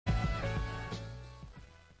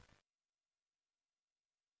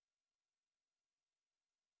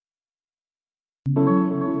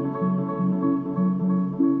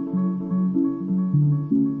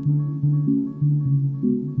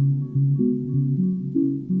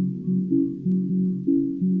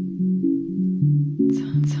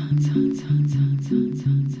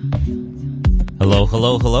Hello,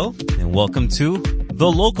 hello, hello, and welcome to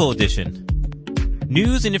the Local Edition.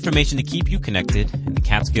 News and information to keep you connected in the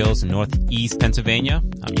Catskills and Northeast Pennsylvania.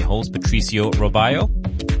 I'm your host, Patricio Robayo.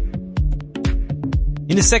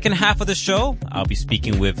 In the second half of the show, I'll be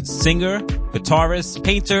speaking with singer, guitarist,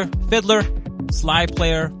 painter, fiddler, slide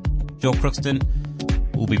player, Joe Crookston,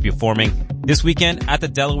 who will be performing this weekend at the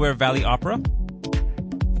Delaware Valley Opera.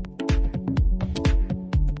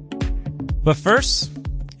 But first,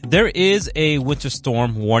 there is a winter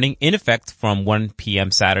storm warning in effect from 1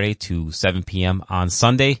 p.m. Saturday to 7 p.m. on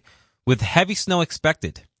Sunday, with heavy snow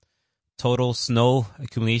expected. Total snow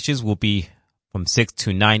accumulations will be from 6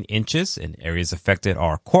 to 9 inches, and areas affected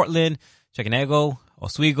are Cortland, Chickanego,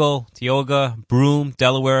 Oswego, Tioga, Broome,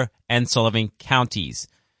 Delaware, and Sullivan counties.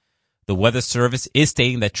 The Weather Service is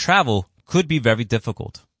stating that travel could be very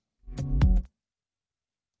difficult.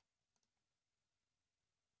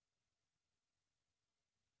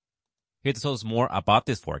 Here to tell us more about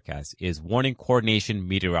this forecast is Warning Coordination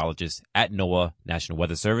Meteorologist at NOAA National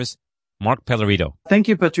Weather Service, Mark Pellerito. Thank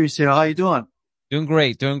you, Patricio. How you doing? Doing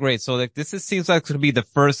great. So seems like it's going to be the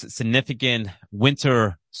first significant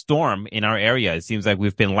winter storm in our area. It seems like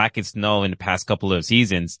we've been lacking snow in the past couple of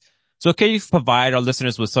seasons. So can you provide our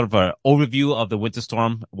listeners with sort of an overview of the winter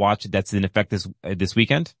storm watch that's in effect this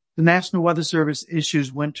weekend? The National Weather Service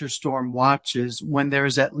issues winter storm watches when there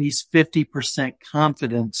is at least 50%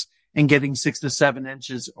 confidence in getting 6 to 7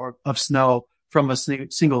 inches of snow from a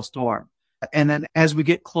single storm. And then as we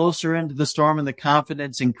get closer into the storm and the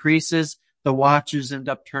confidence increases, the watches end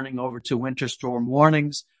up turning over to winter storm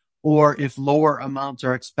warnings. Or if lower amounts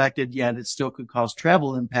are expected, yet it still could cause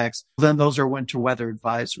travel impacts, then those are winter weather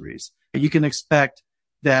advisories. You can expect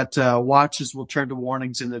that watches will turn to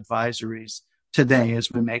warnings and advisories today as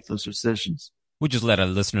we make those decisions. We just let our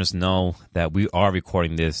listeners know that we are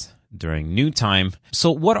recording this during noontime.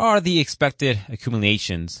 So what are the expected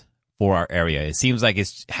accumulations for our area? It seems like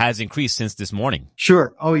it has increased since this morning.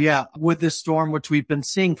 Sure. Oh, yeah. With this storm, which we've been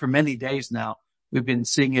seeing for many days now, we've been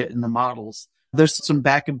seeing it in the models. There's some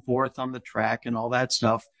back and forth on the track and all that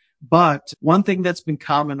stuff. But one thing that's been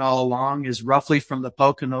common all along is roughly from the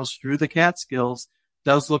Poconos through the Catskills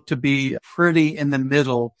does look to be pretty in the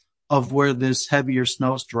middle of where this heavier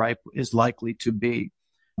snow stripe is likely to be.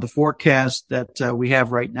 The forecast that we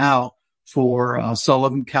have right now for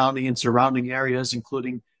Sullivan County and surrounding areas,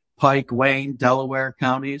 including Pike, Wayne, Delaware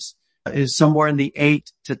counties, is somewhere in the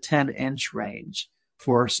 8 to 10 inch range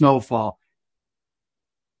for snowfall.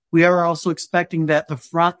 We are also expecting that the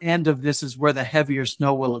front end of this is where the heavier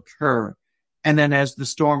snow will occur. And then as the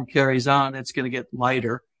storm carries on, it's going to get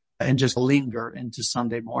lighter and just linger into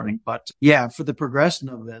Sunday morning. But yeah, for the progression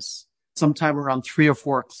of this, sometime around 3 or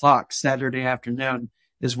 4 o'clock Saturday afternoon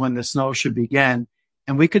is when the snow should begin.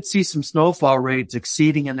 And we could see some snowfall rates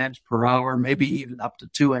exceeding an inch per hour, maybe even up to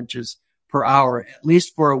 2 inches per hour, at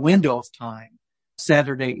least for a window of time,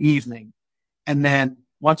 Saturday evening. And then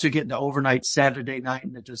once we get into overnight Saturday night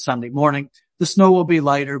and into Sunday morning, the snow will be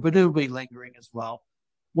lighter, but it'll be lingering as well.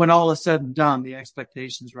 When all is said and done, the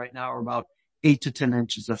expectations right now are about 8 to 10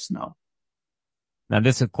 inches of snow. Now,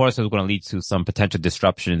 this, of course, is going to lead to some potential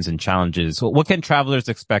disruptions and challenges. So what can travelers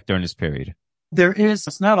expect during this period?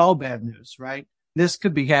 It's not all bad news, right? This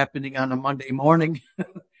could be happening on a Monday morning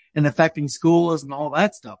and affecting schools and all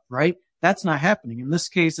that stuff, right? That's not happening. In this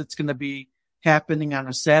case, it's going to be happening on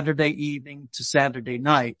a Saturday evening to Saturday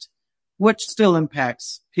night, which still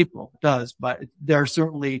impacts people, does, but there are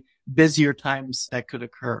certainly busier times that could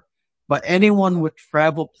occur. But anyone with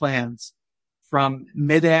travel plans from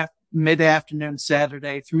mid-afternoon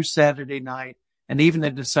Saturday through Saturday night and even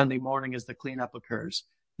into Sunday morning as the cleanup occurs,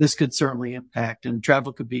 this could certainly impact, and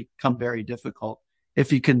travel could become very difficult.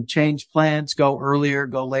 If you can change plans, go earlier,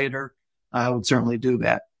 go later, I would certainly do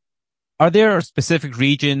that. Are there specific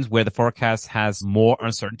regions where the forecast has more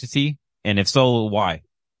uncertainty? And if so, why?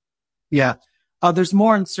 Yeah. There's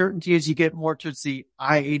more uncertainty as you get more towards the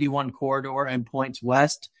I-81 corridor and points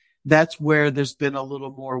west. That's where there's been a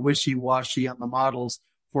little more wishy-washy on the models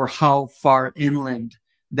for how far inland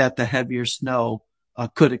that the heavier snow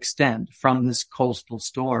could extend from this coastal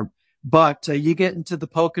storm. But you get into the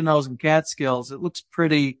Poconos and Catskills, it looks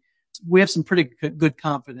we have some pretty good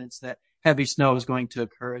confidence that heavy snow is going to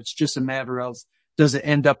occur. It's just a matter of, does it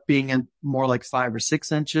end up being in more like 5 or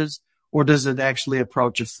 6 inches, or does it actually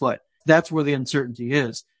approach a foot? That's where the uncertainty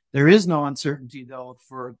is. There is no uncertainty, though,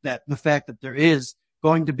 for that, the fact that there is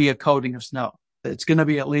going to be a coating of snow. It's going to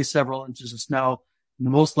be at least several inches of snow. And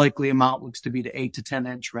the most likely amount looks to be the 8 to 10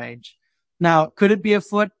 inch range. Now, could it be a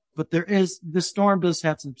foot? But the storm does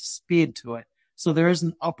have some speed to it. So there is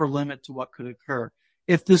an upper limit to what could occur.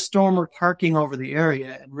 If this storm were parking over the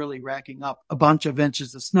area and really racking up a bunch of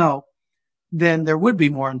inches of snow, then there would be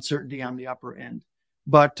more uncertainty on the upper end.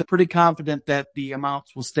 But pretty confident that the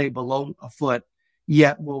amounts will stay below a foot,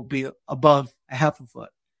 yet will be above a half a foot,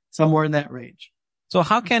 somewhere in that range. So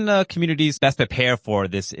how can communities best prepare for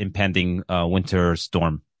this impending winter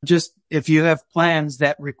storm? Just if you have plans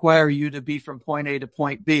that require you to be from point A to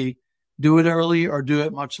point B, do it early or do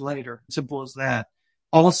it much later. Simple as that.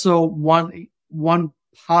 Also, one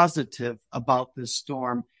positive about this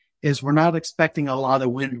storm is we're not expecting a lot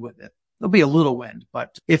of wind with it. There'll be a little wind,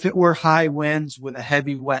 but if it were high winds with a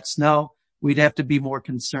heavy wet snow, we'd have to be more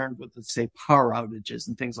concerned with, let's say, power outages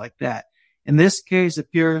and things like that. In this case, it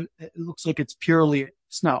looks like it's purely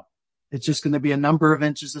snow. It's just going to be a number of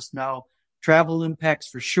inches of snow, travel impacts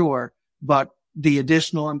for sure, but the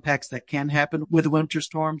additional impacts that can happen with winter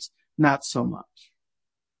storms, not so much.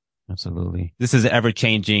 Absolutely. This is an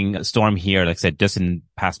ever-changing storm here. Like I said, just in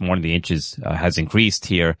past more than the inches has increased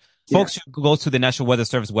here. Yeah. Folks should go to the National Weather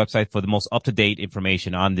Service website for the most up-to-date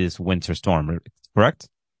information on this winter storm, correct?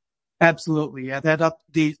 Absolutely. Yeah,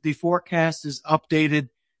 the forecast is updated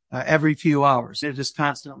every few hours. It is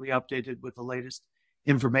constantly updated with the latest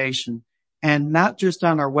information. And not just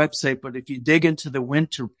on our website, but if you dig into the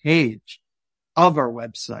winter page of our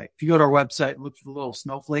website, if you go to our website and look for the little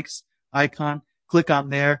snowflakes icon, click on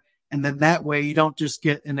there. And then that way you don't just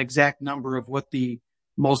get an exact number of what the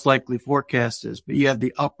most likely forecast is, but you have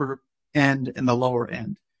the upper end and the lower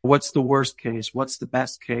end. What's the worst case? What's the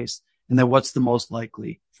best case? And then what's the most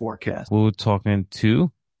likely forecast? We're talking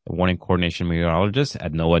to a warning coordination meteorologist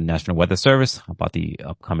at NOAA National Weather Service about the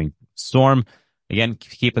upcoming storm. Again,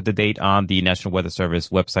 keep up to date on the National Weather Service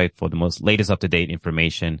website for the most latest up-to-date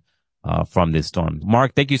information from this storm.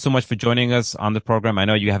 Mark, thank you so much for joining us on the program. I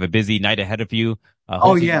know you have a busy night ahead of you.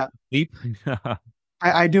 Oh, yeah. Sleep.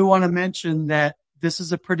 I do want to mention that this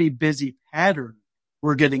is a pretty busy pattern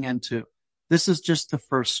we're getting into. This is just the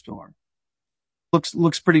first storm.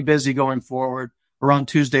 Looks pretty busy going forward. Around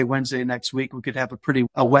Tuesday, Wednesday next week, we could have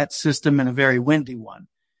a wet system and a very windy one.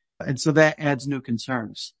 And so that adds new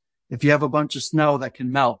concerns. If you have a bunch of snow that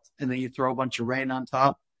can melt and then you throw a bunch of rain on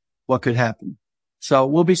top, what could happen? So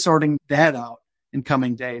we'll be sorting that out in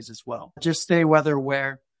coming days as well. Just stay weather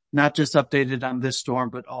aware, not just updated on this storm,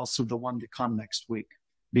 but also the one to come next week,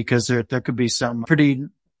 because there could be some pretty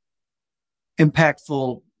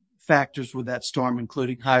impactful factors with that storm,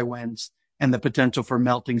 including high winds and the potential for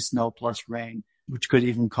melting snow plus rain, which could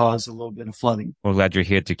even cause a little bit of flooding. We're glad you're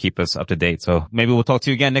here to keep us up to date. So maybe we'll talk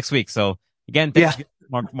to you again next week. So again, thank you,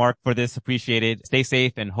 Mark, for this. Appreciate it. Stay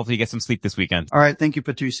safe and hopefully you get some sleep this weekend. All right. Thank you,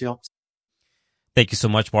 Patricio. Thank you so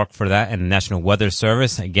much, Mark, for that. And the National Weather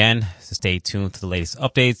Service. Again, stay tuned to the latest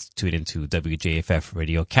updates. Tune into WJFF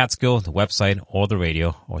Radio Catskill, the website or the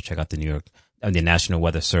radio, or check out the National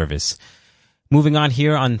Weather Service. Moving on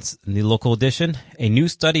here on the local edition, a new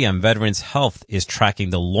study on veterans' health is tracking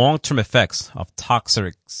the long-term effects of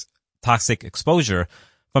toxic exposure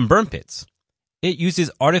from burn pits. It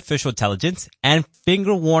uses artificial intelligence and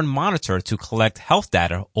finger-worn monitor to collect health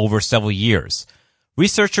data over several years.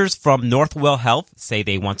 Researchers from Northwell Health say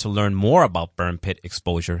they want to learn more about burn pit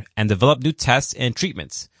exposure and develop new tests and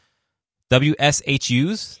treatments.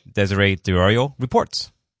 WSHU's Desiree DeRoyo reports.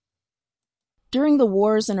 During the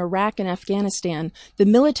wars in Iraq and Afghanistan, the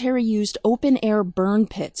military used open-air burn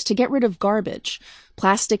pits to get rid of garbage.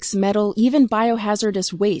 Plastics, metal, even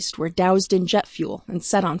biohazardous waste were doused in jet fuel and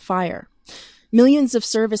set on fire. Millions of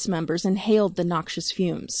service members inhaled the noxious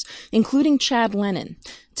fumes, including Chad Lennon.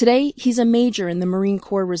 Today, he's a major in the Marine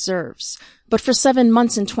Corps Reserves. But for 7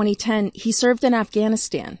 months in 2010, he served in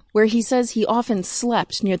Afghanistan, where he says he often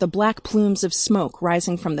slept near the black plumes of smoke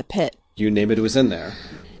rising from the pit. You name it, it was in there.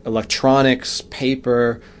 Electronics,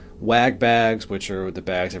 paper, wag bags, which are the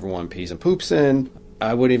bags everyone pees and poops in.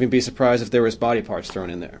 I wouldn't even be surprised if there was body parts thrown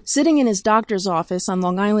in there. Sitting in his doctor's office on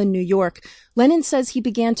Long Island, New York, Lennon says he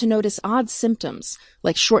began to notice odd symptoms,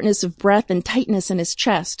 like shortness of breath and tightness in his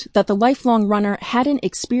chest, that the lifelong runner hadn't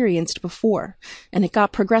experienced before, and it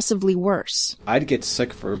got progressively worse. I'd get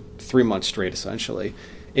sick for 3 months straight, essentially.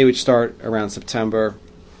 It would start around September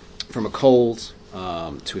from a cold,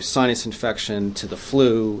 to a sinus infection, to the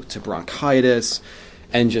flu, to bronchitis,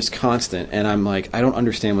 and just constant. And I'm like, I don't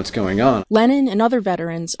understand what's going on. Lennon and other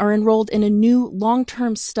veterans are enrolled in a new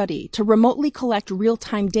long-term study to remotely collect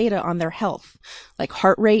real-time data on their health, like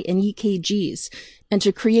heart rate and EKGs, and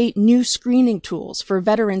to create new screening tools for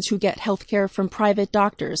veterans who get health care from private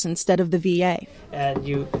doctors instead of the VA. And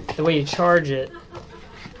the way you charge it,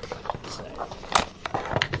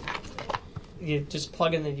 You just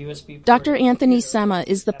plug in the USB port. Dr. Anthony Sema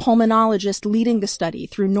is the pulmonologist leading the study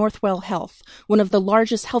through Northwell Health, one of the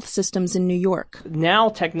largest health systems in New York. Now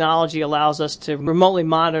technology allows us to remotely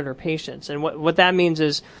monitor patients. And what that means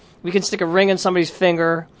is we can stick a ring in somebody's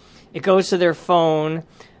finger. It goes to their phone.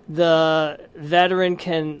 The veteran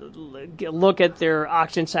can look at their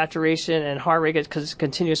oxygen saturation and heart rate because it's a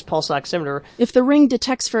continuous pulse oximeter. If the ring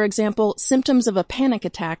detects, for example, symptoms of a panic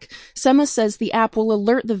attack, Sema says the app will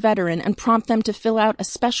alert the veteran and prompt them to fill out a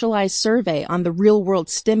specialized survey on the real-world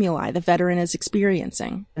stimuli the veteran is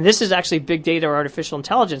experiencing. And this is actually big data or artificial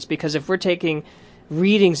intelligence, because if we're taking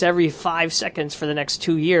readings every 5 seconds for the next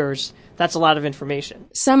 2 years, that's a lot of information.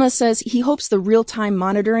 Sema says he hopes the real-time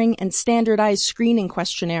monitoring and standardized screening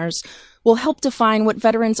questionnaires will help define what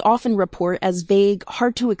veterans often report as vague,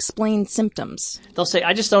 hard-to-explain symptoms. They'll say,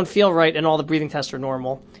 I just don't feel right, and all the breathing tests are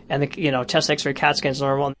normal, and the chest x-ray CAT scan is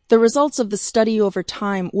normal. The results of the study over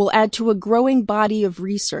time will add to a growing body of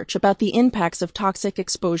research about the impacts of toxic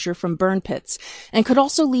exposure from burn pits, and could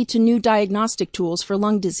also lead to new diagnostic tools for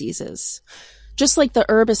lung diseases. Just like the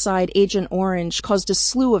herbicide Agent Orange caused a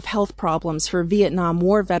slew of health problems for Vietnam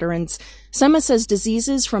War veterans, Sema says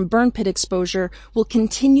diseases from burn pit exposure will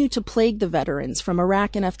continue to plague the veterans from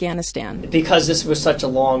Iraq and Afghanistan. Because this was such a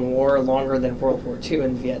long war, longer than World War II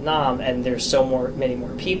in Vietnam, and there's many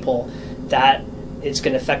more people, that it's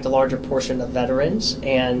going to affect a larger portion of veterans,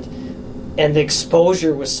 and the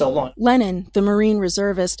exposure was so long. Lennon, the Marine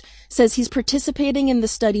reservist, says he's participating in the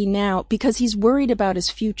study now because he's worried about his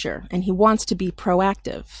future and he wants to be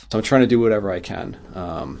proactive. So I'm trying to do whatever I can.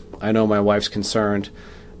 I know my wife's concerned,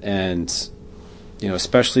 and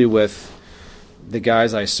especially with the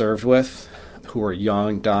guys I served with who are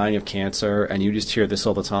young, dying of cancer, and you just hear this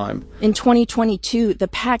all the time. In 2022, the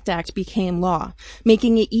PACT Act became law,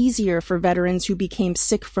 making it easier for veterans who became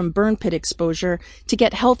sick from burn pit exposure to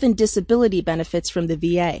get health and disability benefits from the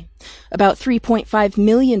VA. About 3.5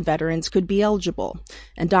 million veterans could be eligible,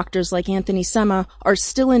 and doctors like Anthony Sema are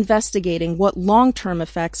still investigating what long-term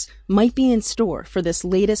effects might be in store for this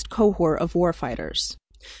latest cohort of warfighters.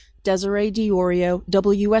 Desiree DiOrio,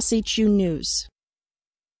 WSHU News.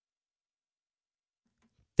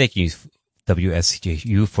 Thank you,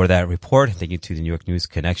 WSJU, for that report. Thank you to the New York News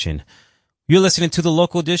Connection. You're listening to the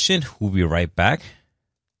local edition. We'll be right back.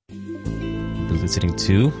 You're listening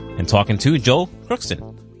to and talking to Joel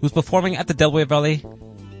Crookston, who's performing at the Delaware Valley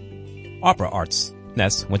Opera Arts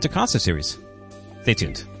Nest Winter Concert Series. Stay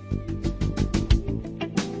tuned.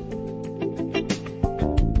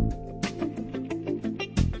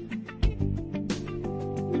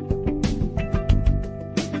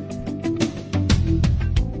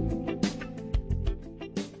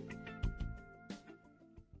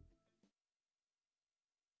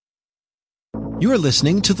 You're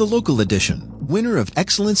listening to The Local Edition, winner of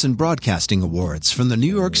Excellence in Broadcasting Awards from the New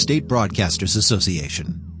York State Broadcasters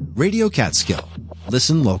Association. Radio Catskill.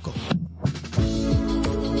 Listen local.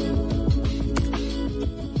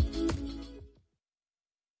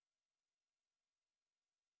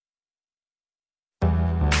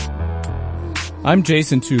 I'm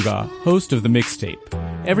Jason Tuga, host of The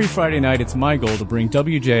Mixtape. Every Friday night, it's my goal to bring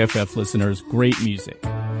WJFF listeners great music.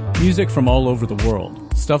 Music from all over the world.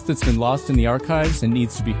 Stuff that's been lost in the archives and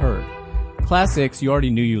needs to be heard. Classics you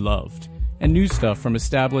already knew you loved. And new stuff from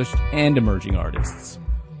established and emerging artists.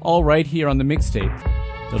 All right here on The Mixtape.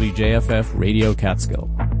 WJFF Radio Catskill.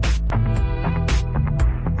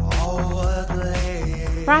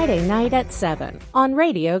 Friday night at 7 on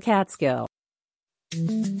Radio Catskill.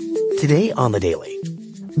 Today on The Daily,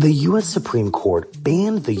 the U.S. Supreme Court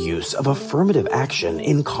banned the use of affirmative action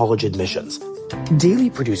in college admissions. Daily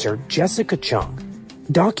producer Jessica Chung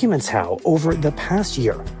documents how, over the past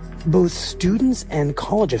year, both students and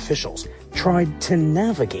college officials tried to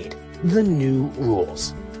navigate the new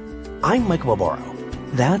rules. I'm Michael Barbaro.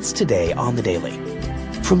 That's today on The Daily.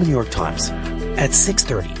 From the New York Times at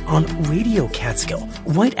 6:30 on Radio Catskill,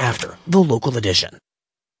 right after the local edition.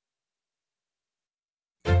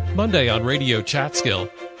 Monday on Radio Catskill.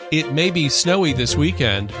 It may be snowy this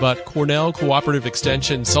weekend, but Cornell Cooperative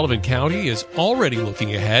Extension Sullivan County is already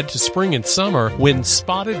looking ahead to spring and summer when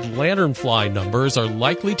spotted lanternfly numbers are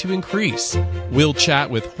likely to increase. We'll chat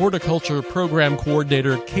with Horticulture Program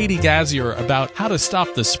Coordinator Katie Gazier about how to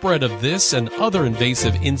stop the spread of this and other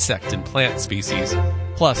invasive insect and plant species.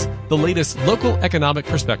 Plus, the latest local economic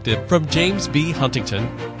perspective from James B. Huntington.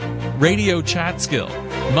 Radio Catskill,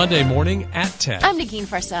 Monday morning at 10. I'm Nagin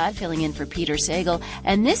Farsad, filling in for Peter Sagal.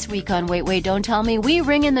 And this week on Wait, Wait, Don't Tell Me, we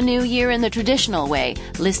ring in the new year in the traditional way,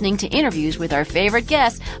 listening to interviews with our favorite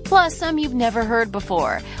guests, plus some you've never heard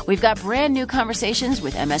before. We've got brand new conversations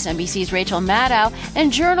with MSNBC's Rachel Maddow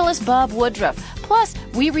and journalist Bob Woodruff. Plus,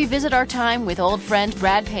 we revisit our time with old friends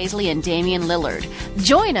Brad Paisley and Damian Lillard.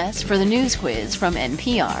 Join us for the news quiz from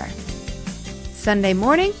NPR. Sunday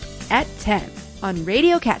morning at 10 on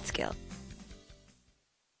Radio Catskill.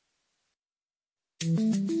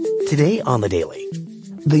 Today on The Daily,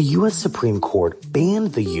 the U.S. Supreme Court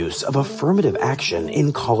banned the use of affirmative action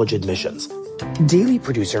in college admissions. Daily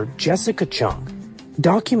producer Jessica Chung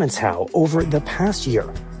documents how, over the past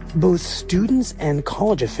year, both students and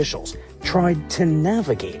college officials tried to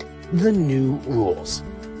navigate the new rules.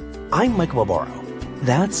 I'm Michael Barbaro.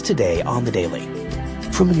 That's Today on The Daily.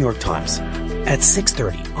 From the New York Times at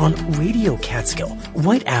 6:30 on Radio Catskill,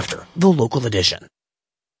 right after the local edition.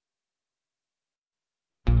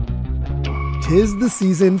 'Tis the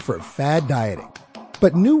season for fad dieting.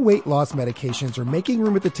 But new weight loss medications are making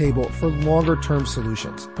room at the table for longer-term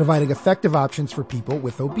solutions, providing effective options for people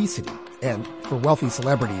with obesity and for wealthy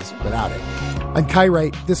celebrities without it. I'm Kai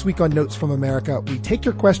Wright. This week on Notes from America, we take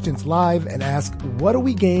your questions live and ask, what do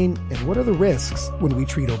we gain and what are the risks when we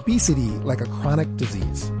treat obesity like a chronic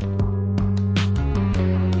disease?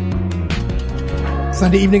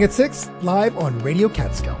 Sunday evening at 6, live on Radio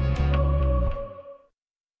Catskill.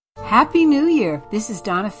 Happy New Year! This is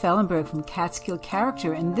Donna Fellenberg from Catskill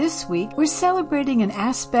Character, and this week we're celebrating an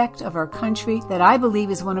aspect of our country that I believe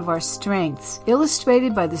is one of our strengths,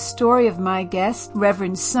 illustrated by the story of my guest,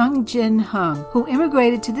 Reverend Sung Jin Hung, who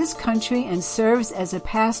immigrated to this country and serves as a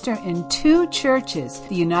pastor in 2 churches,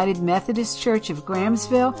 the United Methodist Church of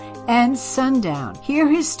Grahamsville and Sundown. Hear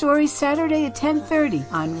his story Saturday at 10:30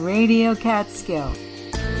 on Radio Catskill.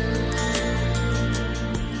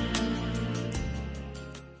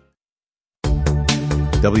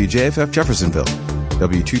 WJFF Jeffersonville,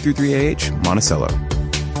 W233AH Monticello.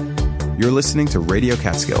 You're listening to Radio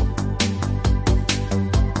Catskill.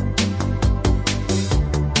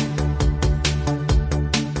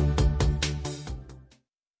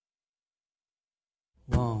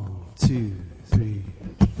 One, two, three.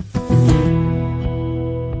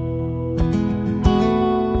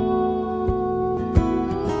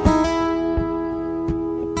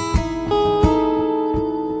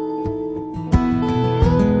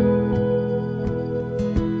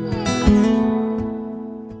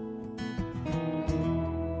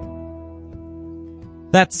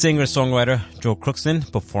 That singer-songwriter Joe Crookston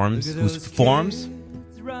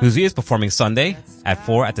who is performing Sunday at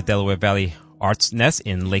 4 at the Delaware Valley Arts Nest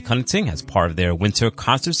in Lake Huntington as part of their winter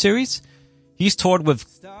concert series. He's toured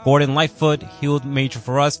with Gordon Lightfoot, Healed Major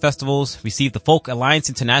for Us festivals, received the Folk Alliance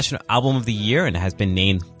International Album of the Year, and has been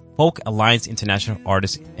named Folk Alliance International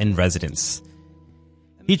Artist in Residence.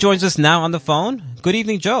 He joins us now on the phone. Good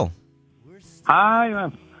evening, Joe.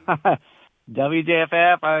 Hi,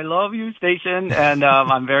 WJFF, I love you station, and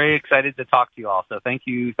I'm very excited to talk to you all. So thanks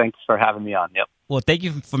for having me on. Yep. Well, thank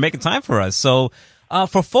you for making time for us. So,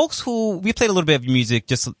 for folks who, we played a little bit of music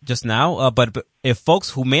just now, but if folks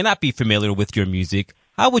who may not be familiar with your music,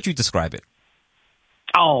 how would you describe it?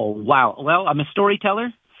 Oh, wow. Well, I'm a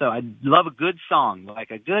storyteller, so I love a good song,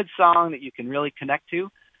 like a good song that you can really connect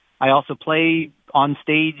to. I also play on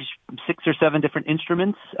stage 6 or 7 different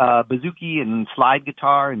instruments, bouzouki and slide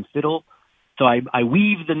guitar and fiddle. So I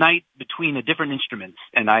weave the night between the different instruments,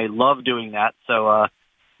 and I love doing that. So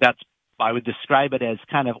I would describe it as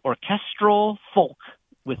kind of orchestral folk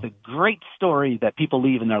with a great story that people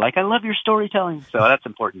leave, and they're like, I love your storytelling. So that's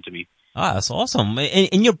important to me. Ah, that's awesome.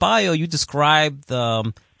 In your bio, you described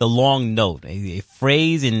the long note, a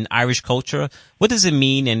phrase in Irish culture. What does it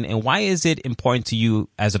mean, and why is it important to you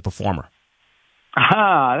as a performer?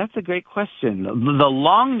 Ah, that's a great question. The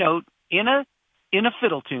long note in a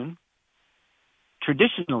fiddle tune.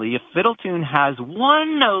 Traditionally, a fiddle tune has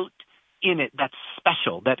one note in it that's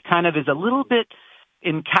special, that kind of is a little bit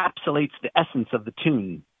encapsulates the essence of the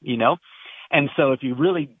tune, you know? And so if you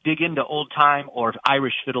really dig into old time or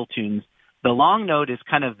Irish fiddle tunes, the long note is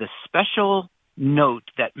kind of the special note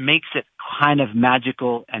that makes it kind of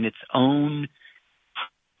magical and its own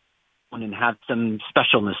and have some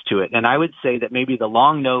specialness to it. And I would say that maybe the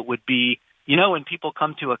long note would be, you know, when people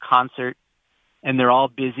come to a concert and they're all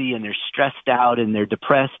busy and they're stressed out and they're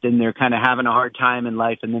depressed and they're kind of having a hard time in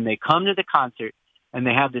life. And then they come to the concert and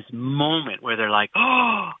they have this moment where they're like,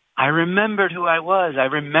 oh, I remembered who I was. I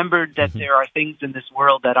remembered that there are things in this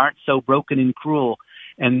world that aren't so broken and cruel.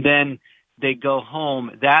 And then they go home.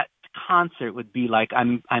 That concert would be like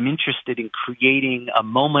I'm interested in creating a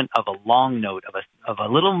moment of a long note, of a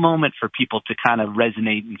little moment for people to kind of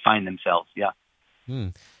resonate and find themselves. Yeah.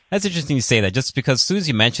 That's interesting you say that, just because as soon as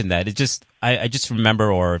you mentioned that, I just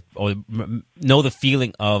remember or know the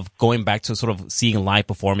feeling of going back to sort of seeing live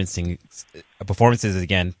performances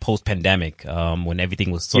again post-pandemic, when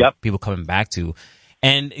everything was sort of people coming back to,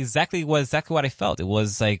 and exactly what I felt. It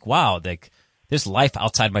was like, wow, like there's life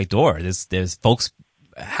outside my door. There's folks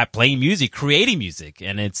playing music, creating music,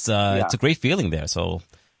 and it's a great feeling there. So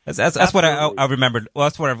that's what I remembered. Well,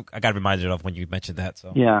 that's what I got reminded of when you mentioned that.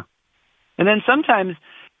 So yeah, and then sometimes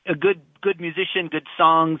a good musician, good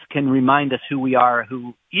songs can remind us who we are,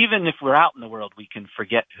 who even if we're out in the world, we can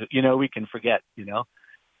forget,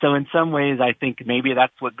 So in some ways, I think maybe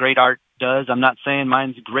that's what great art does. I'm not saying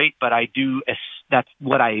mine's great, but that's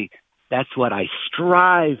what I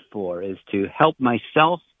strive for, is to help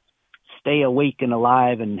myself stay awake and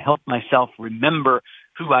alive and help myself remember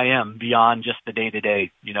who I am beyond just the day to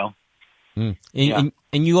day, And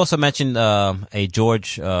you also mentioned a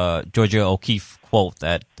Georgia O'Keeffe quote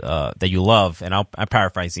that you love, and I'm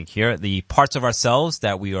paraphrasing here. The parts of ourselves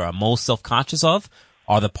that we are most self-conscious of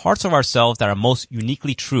are the parts of ourselves that are most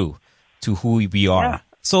uniquely true to who we are. Yeah.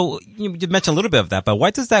 So you mentioned a little bit of that, but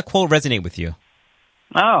why does that quote resonate with you?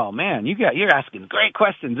 Oh man, you're asking great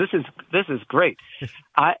questions. This is great.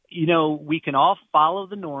 We can all follow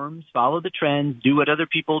the norms, follow the trends, do what other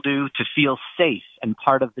people do to feel safe and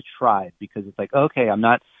part of the tribe, because it's like, okay,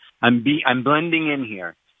 I'm blending in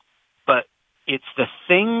here. But it's the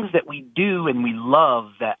things that we do and we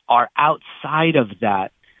love that are outside of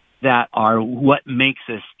that are what makes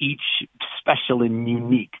us each special and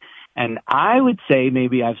unique. And I would say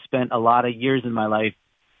maybe I've spent a lot of years in my life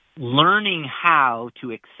learning how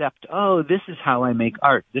to accept, this is how I make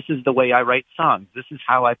art. This is the way I write songs. This is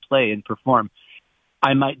how I play and perform.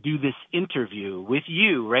 I might do this interview with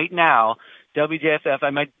you right now, WJFF.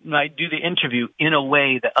 I might do the interview in a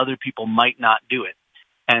way that other people might not do it.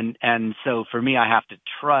 And so for me, I have to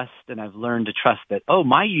trust, and I've learned to trust that,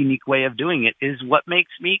 my unique way of doing it is what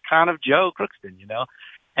makes me kind of Joe Crookston,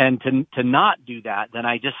 And to not do that, then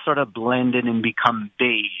I just sort of blend in and become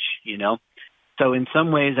beige, So in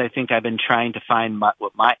some ways, I think I've been trying to find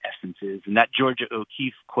what my essence is. And that Georgia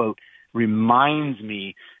O'Keeffe quote reminds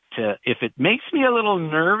me if it makes me a little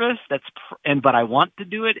nervous, but I want to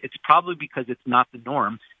do it, it's probably because it's not the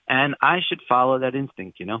norm, and I should follow that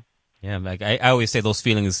instinct, Yeah, like I always say, those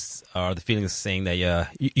feelings are the feelings saying that you're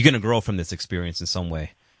going to grow from this experience in some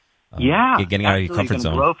way. Getting out of your comfort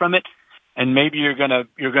zone. Grow from it, and maybe you're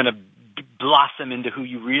gonna blossom into who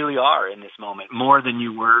you really are in this moment, more than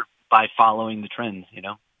you were by following the trends.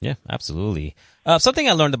 Yeah, absolutely. Something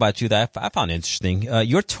I learned about you that I found interesting.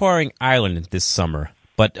 You're touring Ireland this summer,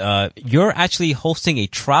 but you're actually hosting a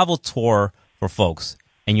travel tour for folks,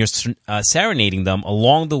 and you're serenading them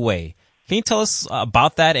along the way. Can you tell us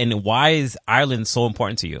about that, and why is Ireland so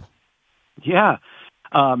important to you? Yeah.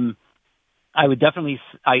 I would definitely,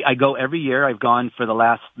 I go every year. I've gone for the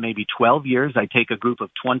last maybe 12 years. I take a group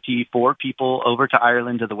of 24 people over to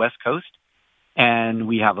Ireland to the West Coast, and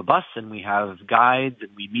we have a bus and we have guides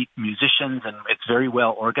and we meet musicians, and it's very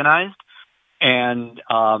well organized. And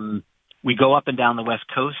we go up and down the West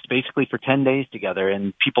Coast basically for 10 days together,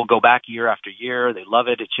 and people go back year after year. They love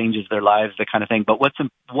it. It changes their lives, that kind of thing. But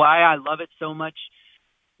why I love it so much,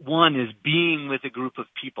 one is being with a group of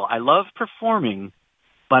people. I love performing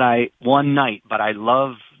one night, but I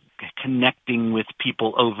love connecting with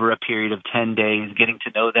people over a period of 10 days, getting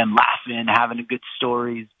to know them, laughing, having good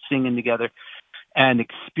stories, singing together, and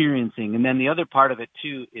experiencing. And then the other part of it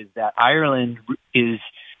too is that Ireland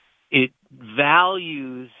it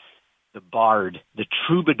values the bard, the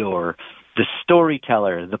troubadour, the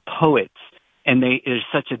storyteller, the poets. And there's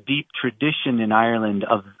such a deep tradition in Ireland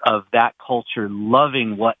of that culture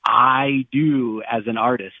loving what I do as an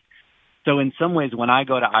artist. So in some ways, when I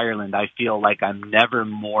go to Ireland, I feel like I'm never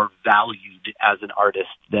more valued as an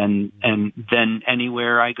artist than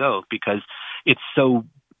anywhere I go, because it's so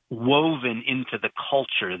woven into the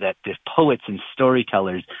culture that the poets and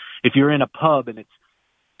storytellers, if you're in a pub and it's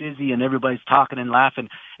busy and everybody's talking and laughing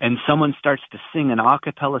and someone starts to sing an a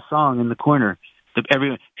cappella song in the corner,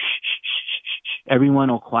 everyone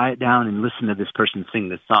will quiet down and listen to this person sing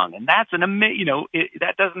this song. And that's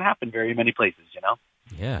that doesn't happen very many places,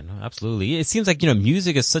 Yeah, no, absolutely. It seems like,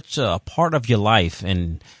 music is such a part of your life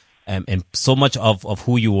and so much of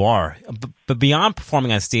who you are. But beyond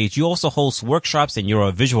performing on stage, you also host workshops, and you're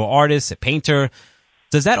a visual artist, a painter.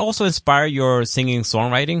 Does that also inspire your singing,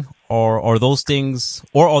 songwriting, or are those things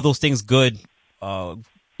good,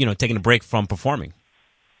 taking a break from performing?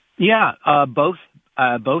 Yeah, both.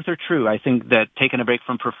 Both are true. I think that taking a break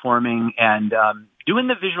from performing and doing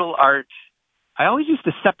the visual art, I always used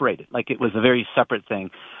to separate it, like it was a very separate thing.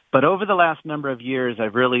 But over the last number of years,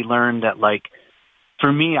 I've really learned that, like,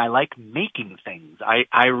 for me, I like making things.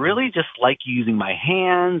 I really just like using my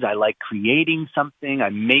hands. I like creating something.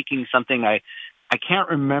 I'm making something. I can't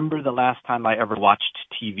remember the last time I ever watched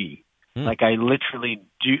TV. Like, I literally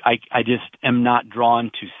do. I just am not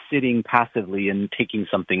drawn to sitting passively and taking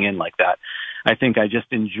something in like that. I think I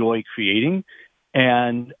just enjoy creating.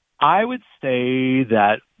 And I would say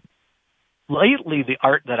that lately the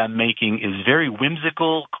art that I'm making is very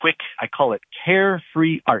whimsical, quick. I call it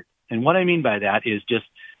carefree art. And what I mean by that is just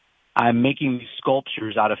I'm making these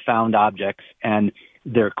sculptures out of found objects, and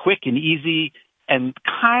they're quick and easy, and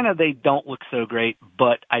kind of they don't look so great,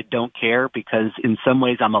 but I don't care because in some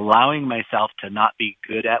ways I'm allowing myself to not be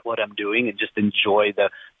good at what I'm doing and just enjoy the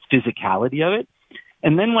physicality of it.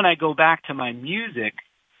 And then when I go back to my music,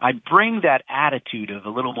 I bring that attitude of a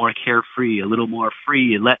little more carefree, a little more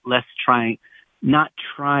free, less trying, not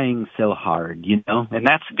trying so hard, you know, and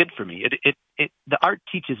that's good for me. The art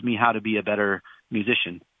teaches me how to be a better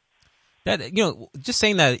musician. That, you know, just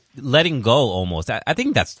saying that, letting go almost. I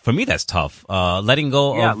think that's, for me, that's tough. Letting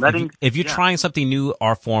go of, if you're trying something new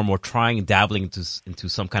art form or dabbling into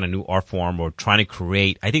some kind of new art form or trying to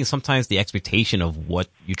create, I think sometimes the expectation of what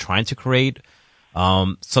you're trying to create,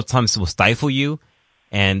 sometimes will stifle you.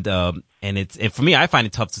 And for me, I find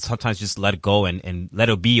it tough to sometimes just let it go and let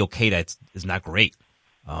it be okay that it's not great.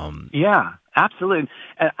 Yeah, absolutely.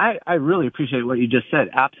 And I really appreciate what you just said.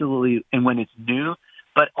 Absolutely. And when it's new,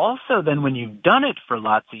 but also then when you've done it for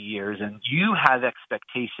lots of years and you have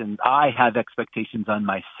expectations, I have expectations on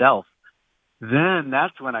myself, then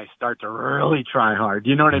that's when I start to really try hard.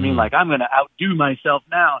 You know what I mean? Like, I'm going to outdo myself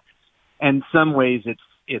now. And some ways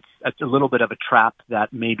it's a little bit of a trap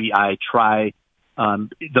that maybe I try.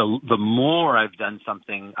 The more I've done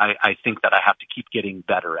something, I think that I have to keep getting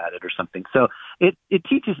better at it or something. So it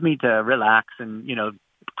teaches me to relax and, you know,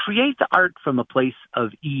 create the art from a place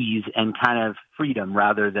of ease and kind of freedom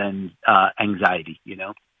rather than anxiety, you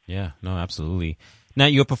know? Yeah, no, absolutely. Now,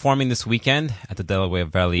 you're performing this weekend at the Delaware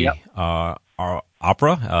Valley Opera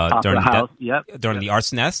during the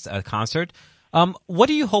Arts Nest concert. What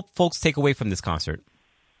do you hope folks take away from this concert?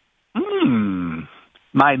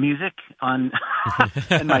 My music and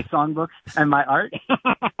my songbooks and my art.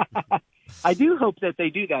 I do hope that they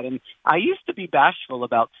do that. And I used to be bashful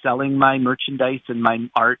about selling my merchandise and my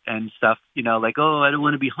art and stuff, you know, like, oh, I don't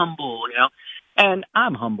want to be humble, you know, and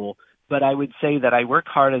I'm humble, but I would say that I work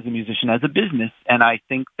hard as a musician, as a business. And I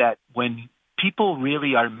think that when people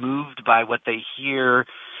really are moved by what they hear,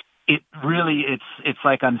 it's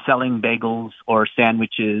like I'm selling bagels or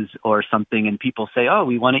sandwiches or something, and people say, oh,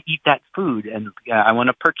 we want to eat that food, and I want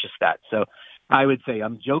to purchase that. So I would say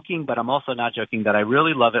I'm joking, but I'm also not joking that I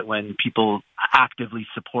really love it when people actively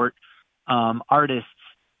support artists.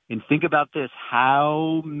 And think about this,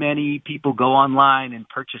 how many people go online and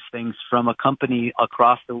purchase things from a company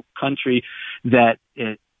across the country that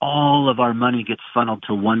all of our money gets funneled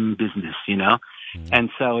to one business, you know? And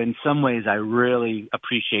so in some ways, I really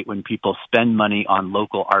appreciate when people spend money on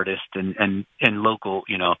local artists and local,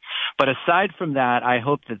 you know. But aside from that, I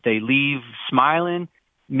hope that they leave smiling.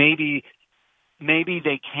 Maybe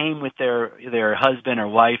they came with their husband or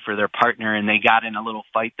wife or their partner and they got in a little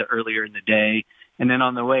fight earlier in the day. And then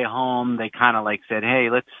on the way home, they kind of like said, hey,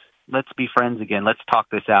 let's be friends again. Let's talk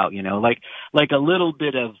this out, you know, like a little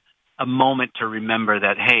bit of a moment to remember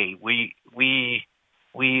that, hey,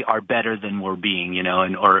 we are better than we're being, you know,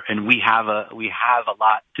 and we have a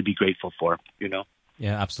lot to be grateful for, you know.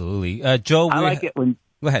 Yeah, absolutely. Joe, I like it when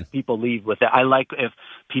go ahead. People leave with that. I like if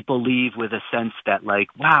people leave with a sense that, like,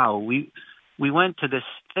 wow, we went to this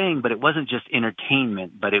thing, but it wasn't just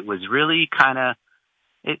entertainment, but it was really kind of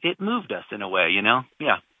it moved us in a way, you know.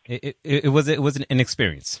 Yeah. It was an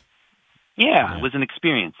experience. Yeah, it was an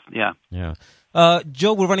experience. Yeah. Yeah.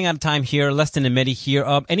 Joe, we're running out of time here, less than a minute here.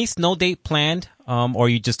 Any snow date planned, or are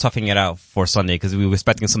you just toughing it out for Sunday? Because we were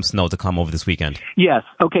expecting some snow to come over this weekend. Yes.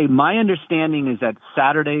 Okay. My understanding is that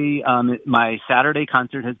Saturday, my Saturday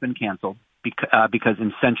concert has been canceled because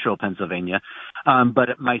in central Pennsylvania.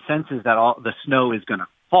 But my sense is that all the snow is going to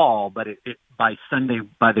fall, but it by Sunday,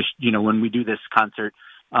 when we do this concert,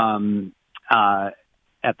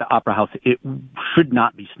 at the Opera House, it should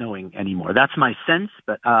not be snowing anymore. That's my sense,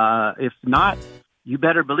 but if not, you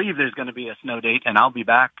better believe there's going to be a snow date, and I'll be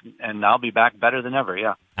back better than ever,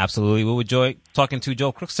 yeah. Absolutely. We enjoy talking to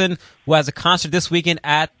Joe Crookson, who has a concert this weekend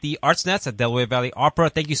at the Arts Nest at Delaware Valley Opera.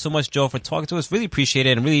 Thank you so much, Joe, for talking to us. Really appreciate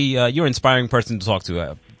it, and really, you're an inspiring person to talk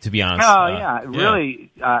to. to be honest.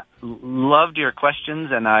 Really loved your questions,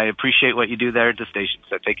 and I appreciate what you do there at the station.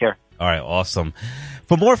 So take care. All right, awesome.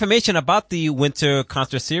 For more information about the Winter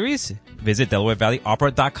Concert Series, visit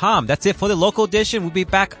DelawareValleyOpera.com. That's it for the local edition. We'll be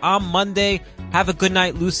back on Monday. Have a good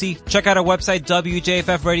night, Lucy. Check out our website,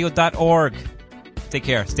 WJFFradio.org. Take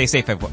care. Stay safe, everyone.